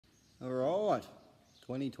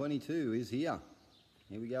2022 is here.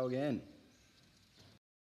 Here we go again.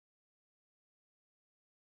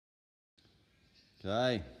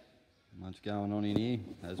 Okay, much going on in here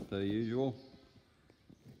as per usual.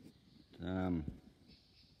 The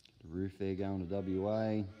roof there going to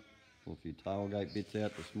WA. Pulled a few tailgate bits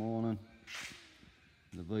out this morning.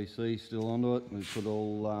 The VC still onto it. We put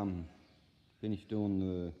all finished doing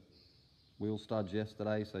the wheel studs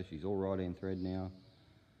yesterday, so she's all right in thread now.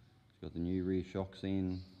 She's got the new rear shocks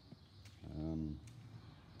in.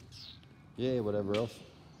 Yeah, whatever else,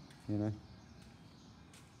 you know.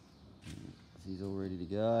 She's all ready to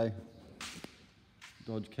go.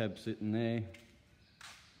 Dodge cab sitting there.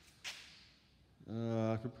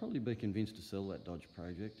 I could probably be convinced to sell that Dodge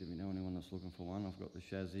project if you know anyone that's looking for one. I've got the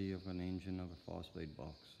chassis, I've got an engine, I've got a 5-speed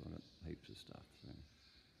box, I've got heaps of stuff. So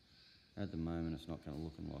at the moment it's not going to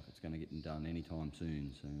looking like it's going to get done anytime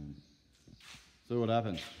soon. So see what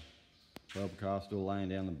happens. Bumper car still laying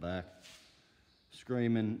down the back,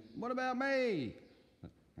 screaming, "What about me?" But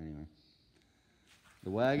anyway,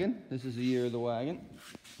 the wagon. This is the year of the wagon.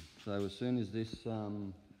 So as soon as this, as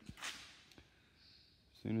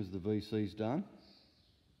soon as the VC's done,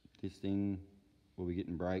 this thing will be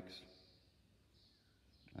getting brakes,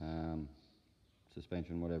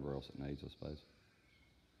 suspension, whatever else it needs, I suppose.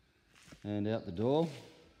 And out the door,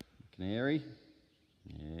 canary.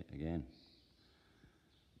 Yeah, again.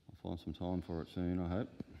 I'll find some time for it soon, I hope.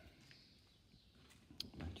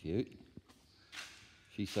 Cute.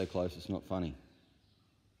 She's so close, it's not funny.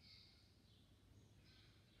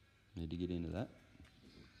 Need to get into that.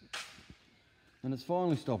 And it's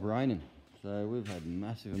finally stopped raining. So we've had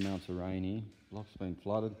massive amounts of rain here. Block's been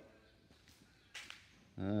flooded.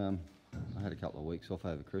 I had a couple of weeks off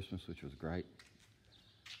over Christmas, which was great.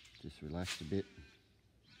 Just relaxed a bit.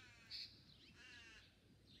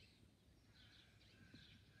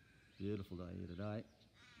 Beautiful day here today.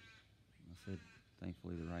 I said,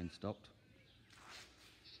 thankfully the rain stopped.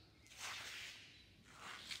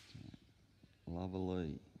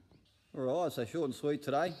 Lovely. Alright, so short and sweet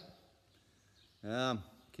today.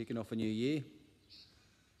 Kicking off a new year.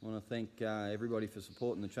 I want to thank everybody for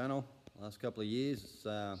supporting the channel last couple of years.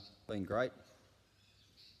 It's been great.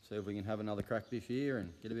 See if we can have another crack this year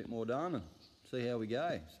and get a bit more done and see how we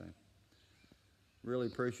go. So really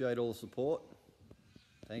appreciate all the support.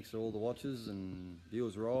 Thanks to all the watchers and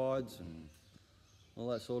viewers' rides and all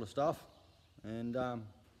that sort of stuff. And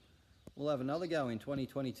we'll have another go in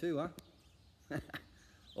 2022, huh?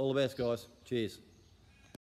 All the best, guys. Cheers.